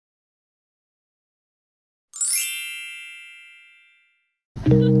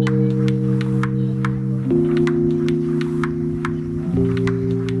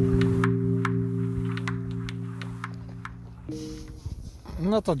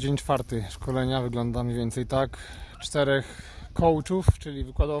No to dzień czwarty szkolenia, wygląda mniej więcej tak. 4 coachów, czyli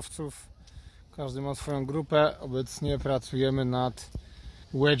wykładowców. Każdy ma swoją grupę. Obecnie pracujemy nad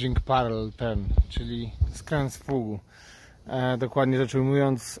wedging parallel turn, czyli skręt z pługu. Dokładnie rzecz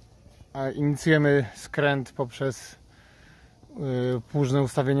ujmując, inicjujemy skręt poprzez płużne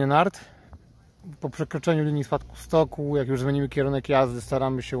ustawienie nart. Po przekroczeniu linii spadku stoku, jak już zmienimy kierunek jazdy,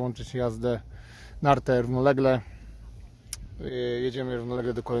 staramy się łączyć jazdę nartę równolegle. Jedziemy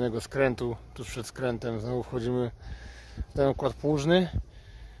równolegle do kolejnego skrętu. Tuż przed skrętem znowu wchodzimy w ten układ płużny.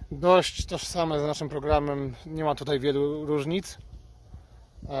 Dość tożsame z naszym programem, nie ma tutaj wielu różnic.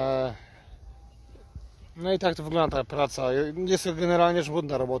 No i tak to wygląda ta praca. Jest to generalnie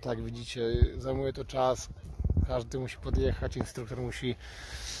żmudna robota, jak widzicie. Zajmuje to czas. Każdy musi podjechać, instruktor musi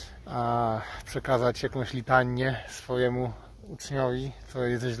przekazać jakąś litanię swojemu uczniowi, co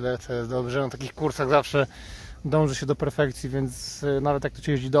jest źle, co jest dobrze. Na takich kursach zawsze dąży się do perfekcji, więc nawet jak to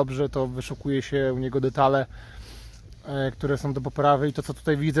się jeździ dobrze, to wyszukuje się u niego detale, które są do poprawy. I to, co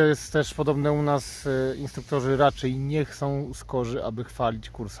tutaj widzę, jest też podobne u nas. Instruktorzy raczej nie chcą skorzy, aby chwalić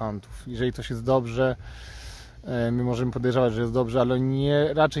kursantów. Jeżeli coś jest dobrze, my możemy podejrzewać, że jest dobrze, ale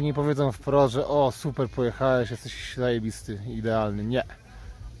raczej nie powiedzą wprost, że o, super, pojechałeś, jesteś zajebisty, idealny. Nie.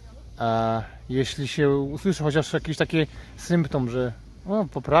 Jeśli się usłyszy chociaż jakiś taki symptom, że o,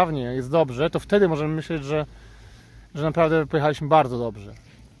 poprawnie, jest dobrze, to wtedy możemy myśleć, że naprawdę pojechaliśmy bardzo dobrze.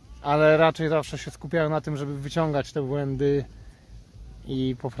 Ale raczej zawsze się skupiają na tym, żeby wyciągać te błędy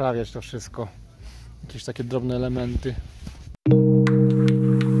i poprawiać to wszystko. Jakieś takie drobne elementy.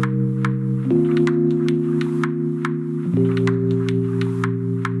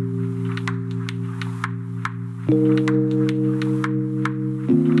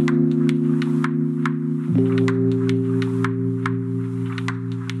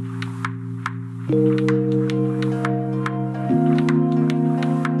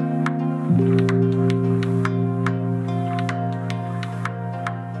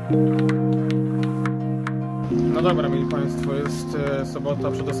 No dobra, mieli Państwo, jest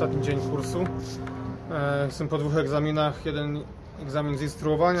sobota, przedostatni dzień kursu. Jestem po 2 egzaminach. Jeden egzamin z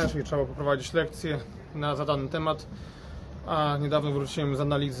instruowania, czyli trzeba poprowadzić lekcję na zadany temat, a niedawno wróciłem z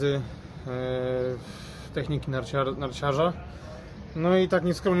analizy techniki narciarza. No i tak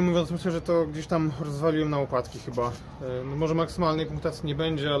nieskromnie mówiąc, myślę, że to gdzieś tam rozwaliłem na łopatki chyba. No może maksymalnej punktacji nie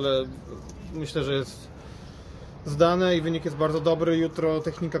będzie, ale myślę, że jest zdane i wynik jest bardzo dobry. Jutro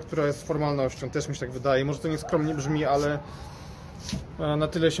technika, która jest formalnością, też mi się tak wydaje. Może to nieskromnie brzmi, ale na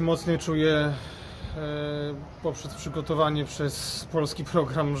tyle się mocniej czuję poprzez przygotowanie przez polski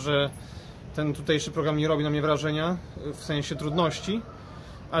program, że ten tutejszy program nie robi na mnie wrażenia w sensie trudności.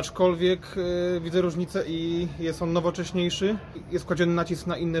 Aczkolwiek widzę różnicę i jest on nowocześniejszy. Jest kładziony nacisk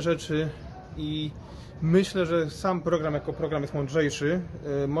na inne rzeczy i myślę, że sam program jako program jest mądrzejszy,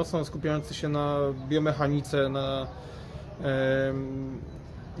 mocno skupiający się na biomechanice, na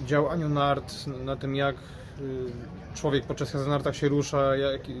działaniu nart, na tym, jak człowiek podczas jazdy na nartach się rusza,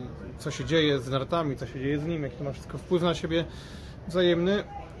 co się dzieje z nartami, co się dzieje z nim, jaki to ma wszystko wpływ na siebie wzajemny.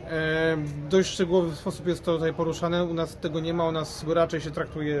 W dość szczegółowy sposób jest to tutaj poruszane. U nas tego nie ma, u nas raczej się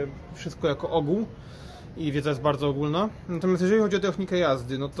traktuje wszystko jako ogół i wiedza jest bardzo ogólna. Natomiast jeżeli chodzi o technikę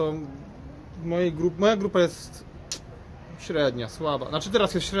jazdy, no to moja grupa jest średnia, słaba. Znaczy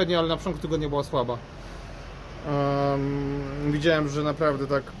teraz jest średnia, ale na początku tygodnia była słaba. Widziałem, że naprawdę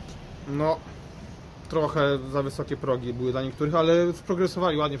tak, no, trochę za wysokie progi były dla niektórych, ale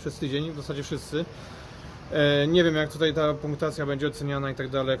sprogresowali ładnie przez tydzień, w zasadzie wszyscy. Nie wiem, jak tutaj ta punktacja będzie oceniana i tak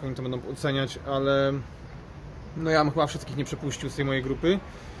dalej, jak oni to będą oceniać, ale no ja bym chyba wszystkich nie przepuścił z tej mojej grupy.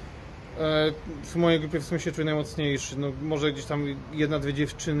 W mojej grupie w sumie się czuję najmocniejszy. No, może gdzieś tam 1-2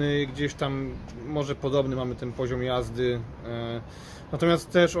 dziewczyny, gdzieś tam może podobny mamy ten poziom jazdy.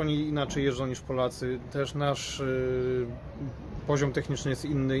 Natomiast też oni inaczej jeżdżą niż Polacy. Też nasz poziom techniczny jest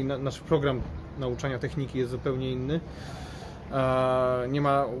inny i nasz program nauczania techniki jest zupełnie inny. Nie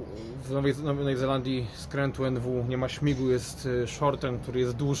ma w Nowej Zelandii skrętu NW, nie ma śmigu, jest shortem, który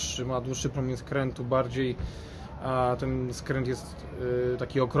jest dłuższy, ma dłuższy promień skrętu bardziej, a ten skręt jest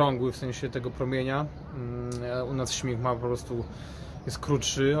taki okrągły w sensie tego promienia. U nas śmig ma po prostu, jest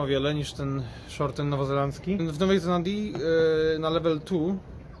krótszy o wiele niż ten shorten nowozelandzki. W Nowej Zelandii na level 2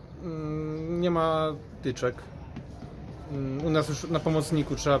 nie ma tyczek. U nas już na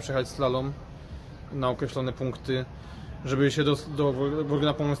pomocniku trzeba przejechać slalom na określone punkty. Żeby się w ogóle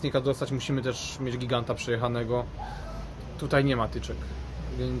na pomocnika dostać, musimy też mieć giganta przejechanego. Tutaj nie ma tyczek,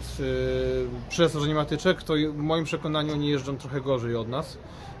 więc przez to, że nie ma tyczek, to w moim przekonaniu oni jeżdżą trochę gorzej od nas.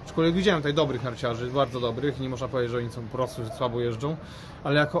 Aczkolwiek widziałem tutaj dobrych narciarzy, bardzo dobrych, nie można powiedzieć, że oni są po prostu słabo jeżdżą,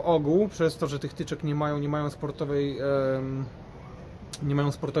 ale jako ogół, przez to, że tych tyczek nie mają sportowej nie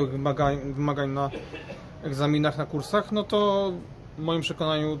mają sportowych wymagań na egzaminach, na kursach, no to w moim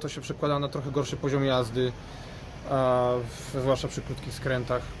przekonaniu to się przekłada na trochę gorszy poziom jazdy, zwłaszcza przy krótkich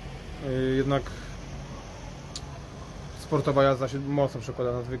skrętach. Jednak sportowa jazda się mocno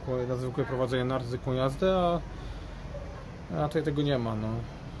przekłada na zwykłe prowadzenie nart, zwykłą jazdę, a tutaj tego nie ma. No.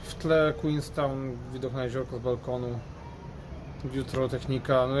 W tle Queenstown, widok na jeziorko z balkonu, jutro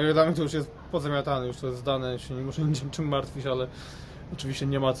technika, no dla mnie to już jest pozamiatane, już to jest zdane, się nie muszę niczym martwić, ale oczywiście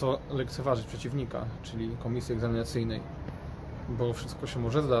nie ma co lekceważyć przeciwnika, czyli komisji egzaminacyjnej, bo wszystko się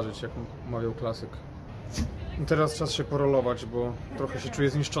może zdarzyć, jak mawiał klasyk. I teraz czas się porolować, bo trochę się czuję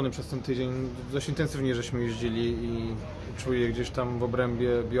zniszczony przez ten tydzień. Dość intensywnie żeśmy jeździli i czuję gdzieś tam w obrębie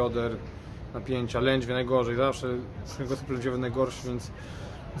bioder napięcia, lędźwie najgorzej, zawsze kręgosłup lędźwiowy najgorszy, więc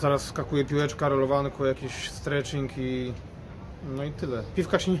zaraz wskakuje piłeczka, rolowanko, jakiś stretching i no i tyle.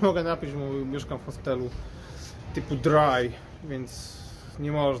 Piwka się nie mogę napić, bo mieszkam w hostelu typu dry, więc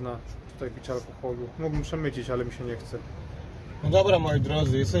nie można tutaj pić alkoholu. Mógłbym przemycić, ale mi się nie chce. No dobra, moi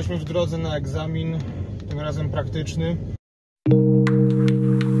drodzy, jesteśmy w drodze na egzamin, tym razem praktyczny.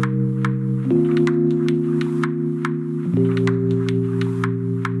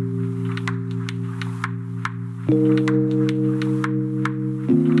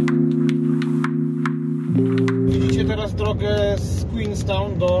 Widzicie teraz drogę z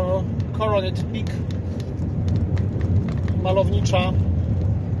Queenstown do Coronet Peak. Malownicza,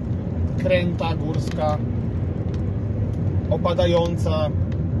 kręta górska, opadająca,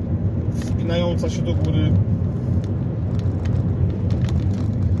 wspinająca się do góry.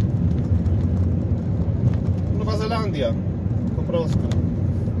 Nowa Zelandia, po prostu.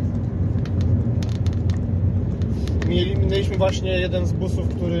 Mieliśmy właśnie jeden z busów,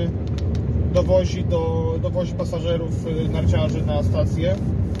 który dowozi pasażerów narciarzy na stację.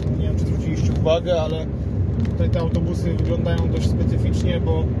 Nie wiem, czy zwróciliście uwagę, ale tutaj te autobusy wyglądają dość specyficznie,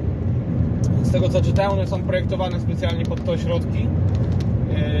 bo z tego co czytałem, one są projektowane specjalnie pod te ośrodki,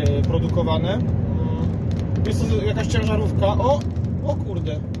 produkowane. Jest to jakaś ciężarówka. O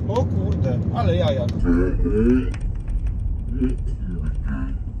kurde, ale jaja.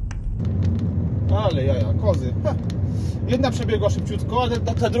 Ale jaja, kozy. Ha. Jedna przebiegła szybciutko,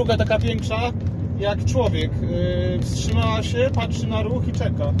 a ta druga taka większa jak człowiek. Wstrzymała się, patrzy na ruch i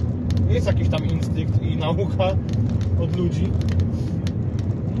czeka. Jest jakiś tam instynkt i nauka od ludzi.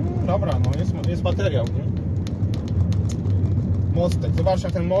 Dobra, no jest materiał, nie? Mostek, zobaczcie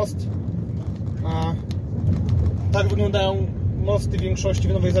jak ten most. Tak wyglądają mosty w większości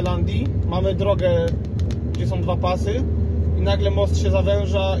w Nowej Zelandii. Mamy drogę, gdzie są dwa pasy i nagle most się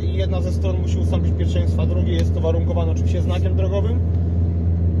zawęża i jedna ze stron musi ustąpić pierwszeństwa drugiej. Jest to warunkowane oczywiście znakiem drogowym.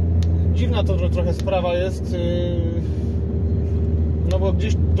 Dziwna to trochę sprawa jest, no bo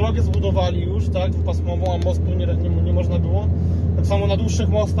gdzieś drogę zbudowali już, tak, dwupasmową, a mostu nie można było. Tak samo na dłuższych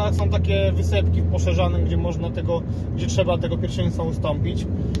mostach są takie wysepki poszerzane, gdzie trzeba tego pierwszeństwa ustąpić.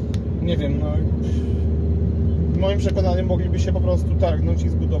 Nie wiem, no w moim przekonaniu mogliby się po prostu targnąć i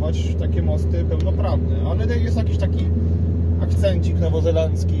zbudować takie mosty pełnoprawne, ale jest jakiś taki akcencik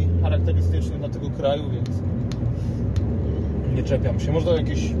nowozelandzki charakterystyczny dla tego kraju, więc nie czepiam się. Może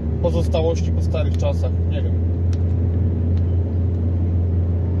jakieś pozostałości po starych czasach, nie wiem.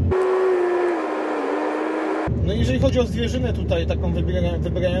 No jeżeli chodzi o zwierzynę tutaj, taką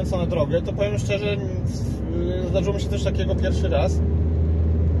wybiegającą na drogę, to powiem szczerze, zdarzyło mi się też takiego pierwszy raz.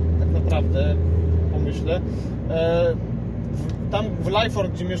 Tak naprawdę, pomyślę. Tam w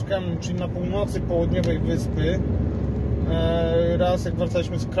Lyford, gdzie mieszkałem, czyli na północy południowej wyspy, raz jak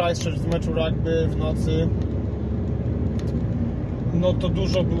wracaliśmy z Christchurch z meczu rugby w nocy, no to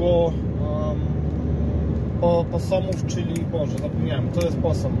dużo było posomów, czyli, Boże, zapomniałem, to jest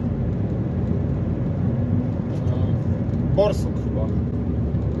posom. Borsuk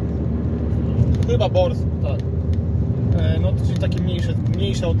chyba borsuk, tak. No to czyli takie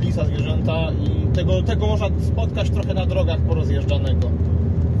mniejsze od lisa zwierzęta i tego można spotkać trochę na drogach porozjeżdżanego.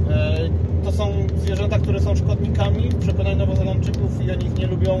 To są zwierzęta, które są szkodnikami w przekonaniu Nowozelandczyków i oni ich nie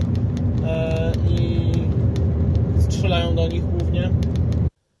lubią i strzelają do nich głównie.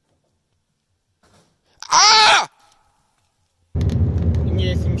 I nie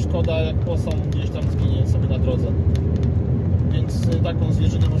jest im szkoda, jak posom gdzieś tam zginie sobie na drodze. Więc taką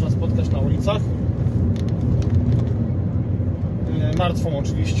zwierzynę można spotkać na ulicach. Martwą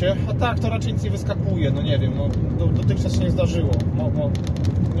oczywiście, a tak to raczej nic nie wyskakuje, no nie wiem, no dotychczas się nie zdarzyło.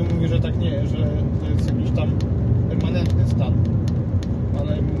 Nie mówię, że tak nie, że to jest jakiś tam permanentny stan,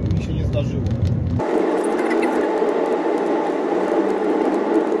 ale mi się nie zdarzyło.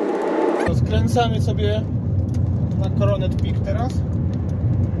 Skręcamy sobie na Coronet Peak teraz.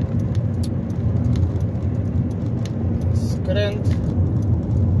 Skręt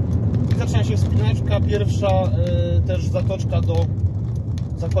oczywiście wspinaczka pierwsza, też zatoczka do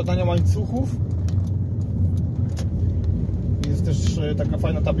zakładania łańcuchów. Jest też taka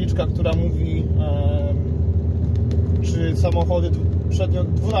fajna tabliczka, która mówi, czy samochody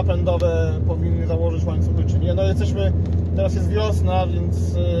dwunapędowe powinny założyć łańcuchy, czy nie. No teraz jest wiosna,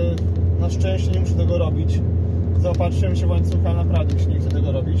 więc na szczęście nie muszę tego robić. Zaopatrzyłem się w łańcucha, naprawdę mi się nie chce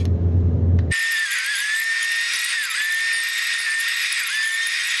tego robić.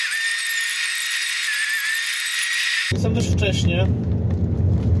 Jestem dość wcześnie.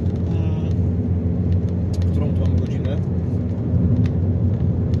 Którą tu mam godzinę?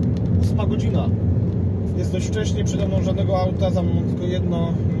 8 godzina. Jest dość wcześnie, przede mną żadnego auta, za mną tylko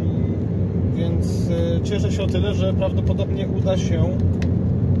jedno, więc cieszę się o tyle, że prawdopodobnie uda się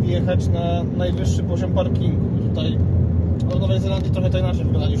jechać na najwyższy poziom parkingu. Tutaj w Nowej Zelandii trochę to inaczej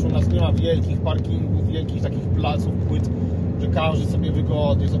wygląda niż u nas. Nie ma wielkich parkingów, wielkich takich placów, płyt, że każdy sobie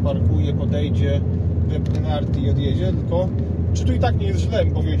wygodnie zaparkuje, podejdzie, wepnie narty i odjedzie, tylko czy tu i tak nie jest źle,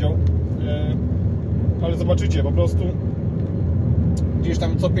 bym powiedział, ale zobaczycie, po prostu gdzieś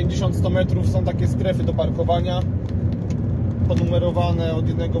tam co 50-100 metrów są takie strefy do parkowania, ponumerowane od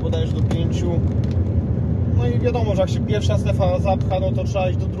 1 bodajże do 5. No i wiadomo, że jak się pierwsza strefa zapcha, no to trzeba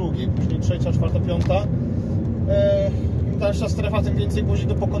iść do drugiej, później trzecia, czwarta, piąta. Im dalsza strefa, tym więcej później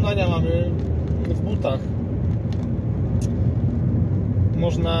do pokonania mamy w butach.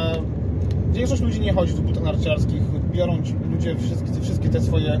 Większość ludzi nie chodzi w butach narciarskich, biorą ci ludzie wszystkie te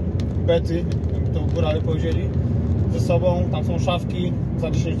swoje bety, to górale powiedzieli, ze sobą. Tam są szafki, za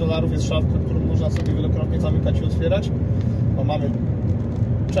 $10 jest szafka, którą można sobie wielokrotnie zamykać i otwierać. O, mamy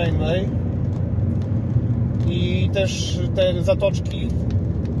chainway. I też te zatoczki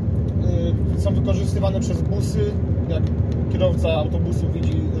są wykorzystywane przez busy. Jak kierowca autobusu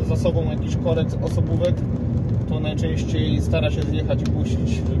widzi za sobą jakiś korek osobówek, to najczęściej stara się zjechać i puścić,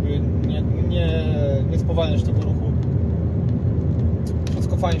 żeby nie spowalniać tego ruchu.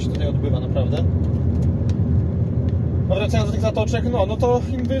 Wszystko fajnie się tutaj odbywa, naprawdę. A wracając do tych zatoczek, no to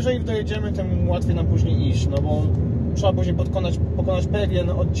im wyżej dojedziemy, tym łatwiej nam później iść, no bo trzeba później pokonać pewien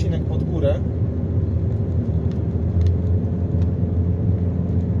odcinek pod górę.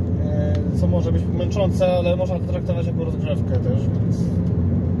 Co może być męczące, ale można to traktować jako rozgrzewkę też, więc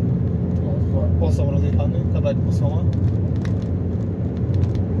posom rozjechany, kawałek posoma.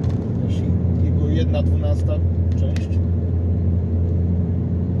 Jego 1/12 część.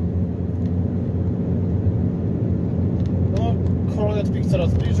 No, Coronet Peak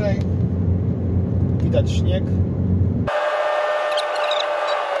coraz bliżej. Widać śnieg.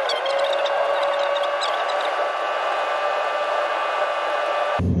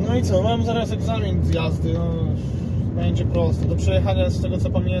 No i co, mam zaraz egzamin z jazdy, no, będzie prosto. Do przejechania, z tego co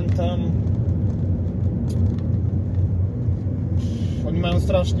pamiętam, oni mają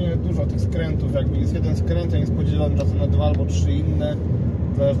strasznie dużo tych skrętów, jakby jest jeden skręt, jest podzielony czasem na 2 albo 3 inne,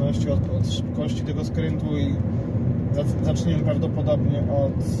 w zależności od szybkości tego skrętu. I zaczniemy prawdopodobnie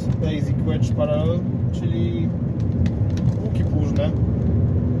od Basic Wedge Parallel, czyli łuki płużne.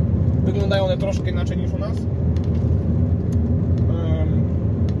 Wyglądają one troszkę inaczej niż u nas.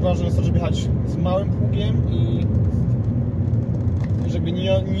 Ważne jest to, żeby jechać z małym pługiem i żeby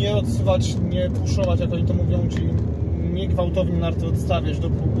nie odsuwać, nie puszować, jak oni to mówią, czyli nie gwałtownie narty odstawiać do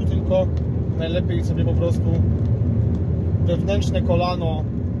pługu, tylko najlepiej sobie po prostu wewnętrzne kolano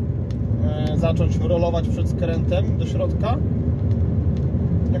zacząć rolować przed skrętem do środka.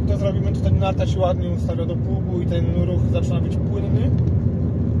 Jak to zrobimy, to ten narta się ładnie ustawia do pługu i ten ruch zaczyna być płynny.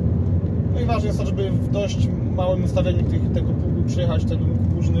 No i ważne jest to, żeby w dość małym ustawieniu tego pługu przejechać ten łuk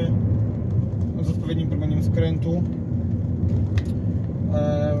płużny z odpowiednim promieniem skrętu.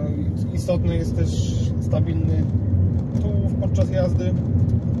 Istotny jest też stabilny tułów podczas jazdy.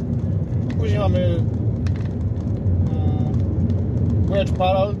 Później mamy wedge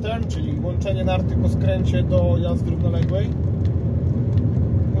parallel turn, czyli łączenie narty po skręcie do jazdy równoległej.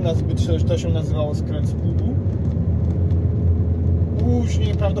 U nas to się nazywało skręt z pługu.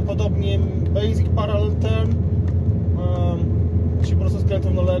 Później prawdopodobnie basic parallel turn, czyli po prostu skręt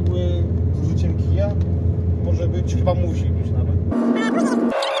równoległy z użyciem kija. Może być, chyba musi być nawet.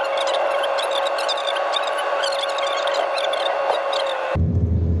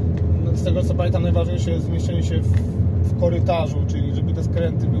 Z tego co pamiętam, najważniejsze jest zmieszczenie się w korytarzu, czyli żeby te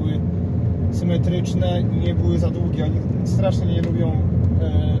skręty były symetryczne i nie były za długie. Oni strasznie nie lubią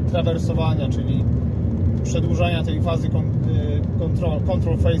trawersowania, czyli przedłużania tej fazy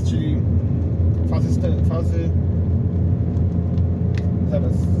control phase, czyli fazy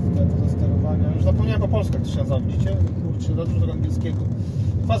sterowania. Już zapomniałem po polsku, jak to się nazywa, widzicie? Kurczę, za dużo tego angielskiego.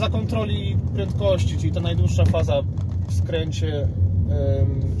 Faza kontroli prędkości, czyli ta najdłuższa faza w skręcie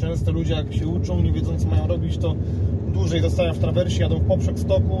Często ludzie jak się uczą, nie wiedzą co mają robić, to dłużej zostają w trawersie, jadą w poprzek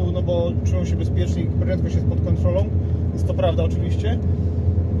stoku, no bo czują się bezpiecznie i prędkość jest pod kontrolą. Jest to prawda oczywiście.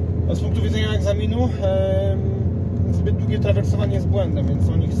 A z punktu widzenia egzaminu zbyt długie trawersowanie jest błędem, więc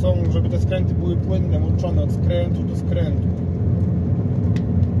oni chcą, żeby te skręty były płynne, łączone od skrętu do skrętu.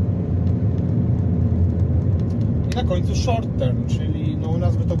 I na końcu short turn, czyli no u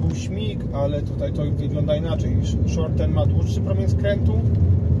nas by to był śmig, ale tutaj to wygląda inaczej. Short turn ma dłuższy promień skrętu,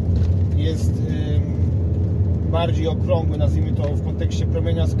 jest bardziej okrągły, nazwijmy to w kontekście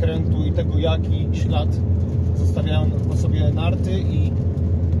promienia skrętu i tego, jaki ślad zostawiają po sobie narty i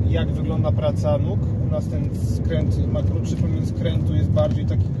jak wygląda praca nóg. U nas ten skręt ma krótszy promień skrętu, jest bardziej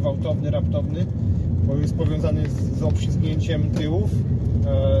taki gwałtowny, raptowny, bo jest powiązany z obślizgnięciem tyłów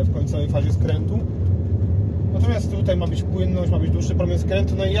w końcowej fazie skrętu. Natomiast tutaj ma być płynność, ma być dłuższy promień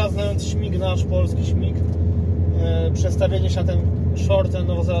skrętu. No i ja, znając śmig, nasz polski śmig, przestawienie się na ten short ten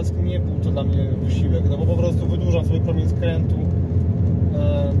nowozelandzki nie był to dla mnie wysiłek, no bo po prostu wydłużam sobie promień skrętu,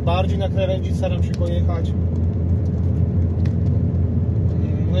 bardziej na krawędzi staram się pojechać.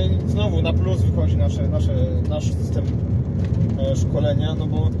 No i znowu na plus wychodzi nasz system szkolenia, no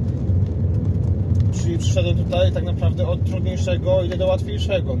bo przyszedłem tutaj tak naprawdę od trudniejszego idę do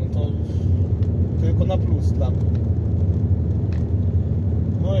łatwiejszego, no to tylko na plus dla mnie.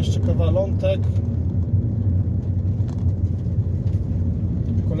 No jeszcze kawalątek.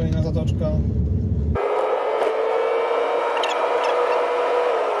 Kolejna zatoczka.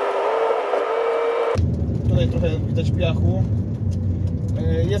 Tutaj trochę widać piachu.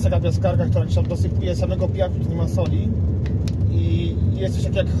 Jest taka piaskarka, która gdzieś tam dosypuje samego piachu, tu nie ma soli. I jest coś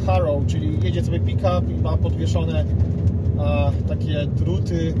takiego jak harrow, czyli jedzie sobie pick-up i ma podwieszone takie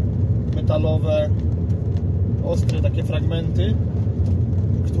druty metalowe, ostre takie fragmenty,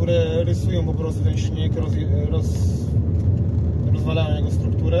 które rysują po prostu ten śnieg, rozwalają jego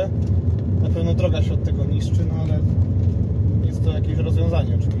strukturę. Na pewno droga się od tego niszczy, no ale jest to jakieś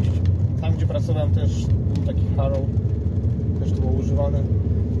rozwiązanie oczywiście. Tam gdzie pracowałem też był taki harrow, też to było używane.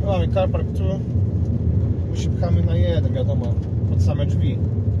 No mamy car park tu, my się pchamy na jeden, wiadomo, pod same drzwi.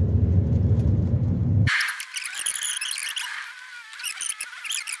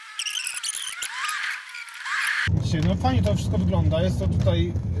 No fajnie to wszystko wygląda, jest to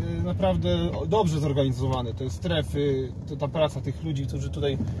tutaj naprawdę dobrze zorganizowane, te strefy, ta praca tych ludzi, którzy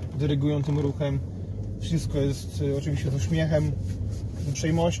tutaj dyrygują tym ruchem. Wszystko jest oczywiście z uśmiechem, z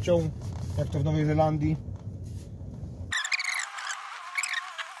uprzejmością, jak to w Nowej Zelandii.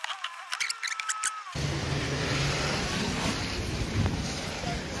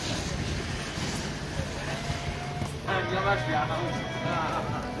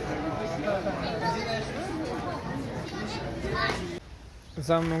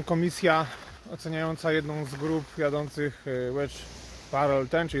 Za mną komisja oceniająca jedną z grup jadących wedge parallel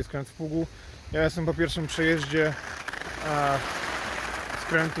ten, czyli skręt w pługu. Ja jestem po pierwszym przejeździe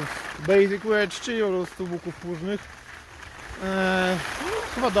skrętów basic wedge, czyli po prostu łuków płużnych.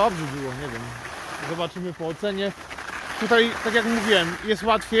 Chyba dobrze było, nie wiem. Zobaczymy po ocenie. Tutaj, tak jak mówiłem, jest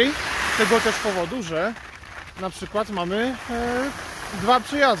łatwiej z tego też powodu, że na przykład mamy dwa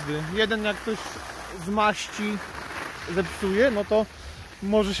przejazdy. Jeden jak ktoś z maści zepsuje, no to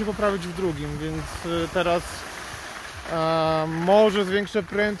może się poprawić w drugim, więc teraz może zwiększę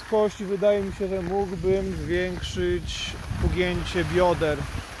prędkość i wydaje mi się, że mógłbym zwiększyć pogięcie bioder.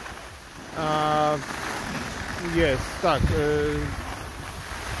 Jest, tak,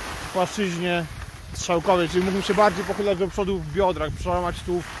 w płaszczyźnie strzałkowej, czyli mógłbym się bardziej pochylać do przodu w biodrach, przełamać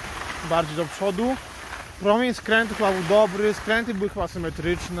tu bardziej do przodu. Promień skrętu chyba był dobry, skręty były chyba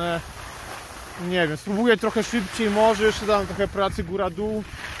symetryczne. Nie wiem, spróbuję trochę szybciej, może jeszcze dam trochę pracy góra-dół.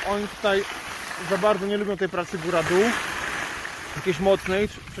 Oni tutaj za bardzo nie lubią tej pracy góra-dół, jakiejś mocnej,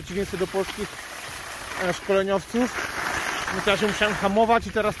 w przeciwieństwie do polskich szkoleniowców. No to ja się musiałem hamować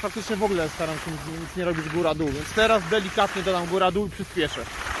i teraz praktycznie w ogóle staram się nic nie robić góra-dół, więc teraz delikatnie dodam góra-dół i przyspieszę.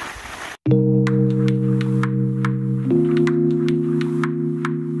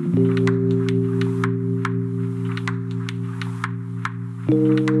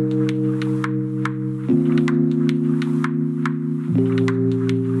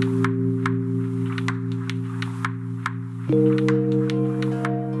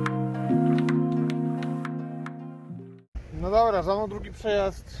 No dobra, za mną drugi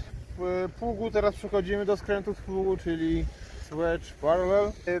przejazd w pługu, teraz przechodzimy do skrętu z pługu, czyli wedge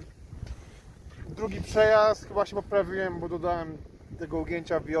parallel. Drugi przejazd, chyba się poprawiłem, bo dodałem tego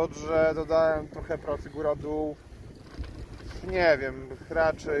ugięcia w biodrze, dodałem trochę pracy góra-dół. Nie wiem,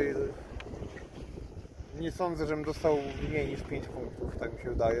 raczej nie sądzę, żebym dostał mniej niż 5 punktów, tak mi się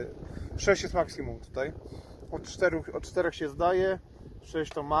wydaje. 6 jest maksimum tutaj, od 4 się zdaje.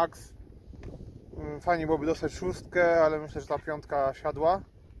 6 to max. Fajnie byłoby dostać 6, ale myślę, że ta 5 siadła.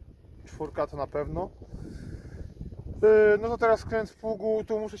 4 to na pewno. No to teraz skręt w pługu,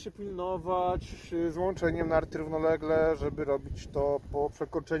 tu muszę się pilnować z łączeniem narty równolegle, żeby robić to po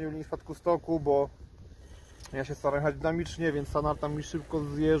przekroczeniu linii spadku stoku, bo ja się staram jechać dynamicznie, więc ta narta mi szybko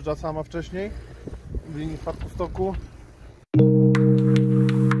zjeżdża sama wcześniej w linii spadku stoku.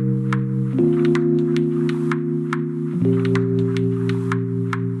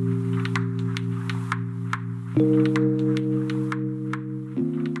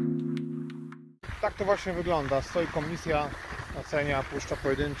 Tak to właśnie wygląda. Stoi komisja, ocenia, puszcza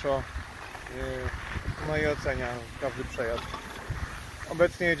pojedynczo, no i ocenia każdy przejazd.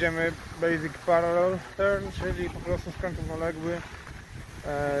 Obecnie jedziemy Basic Parallel Turn, czyli po prostu skręt równoległy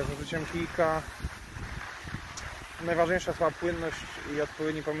z użyciem kijka. Najważniejsza jest płynność i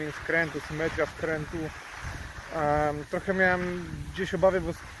odpowiedni pomiar skrętu, symetria skrętu. Trochę miałem gdzieś obawy,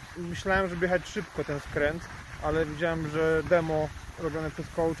 bo myślałem, żeby jechać szybko ten skręt, ale widziałem, że demo robione przez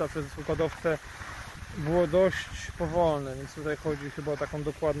coacha, przez wykładowcę było dość powolne, więc tutaj chodzi chyba o taką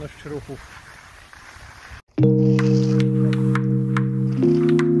dokładność ruchów.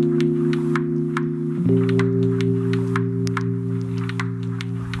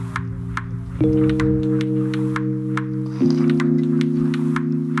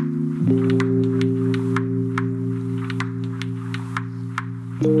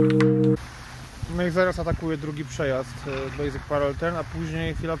 No i zaraz atakuje drugi przejazd Basic Parallel Turn, a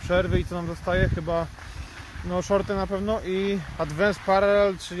później chwila przerwy i co nam zostaje? Chyba no shorty na pewno i Advanced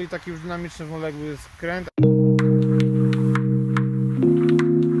Parallel, czyli taki już dynamiczny, równoległy skręt.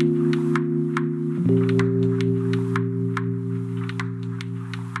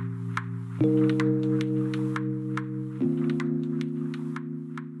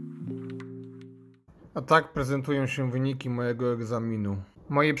 A tak prezentują się wyniki mojego egzaminu.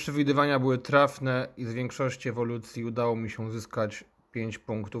 Moje przewidywania były trafne i z większości ewolucji udało mi się uzyskać 5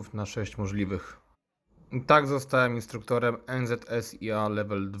 punktów na 6 możliwych. I tak zostałem instruktorem NZSIA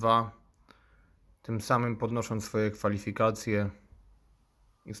Level 2, tym samym podnosząc swoje kwalifikacje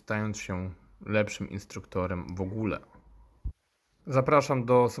i stając się lepszym instruktorem w ogóle. Zapraszam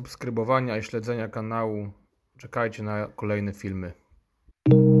do subskrybowania i śledzenia kanału. Czekajcie na kolejne filmy.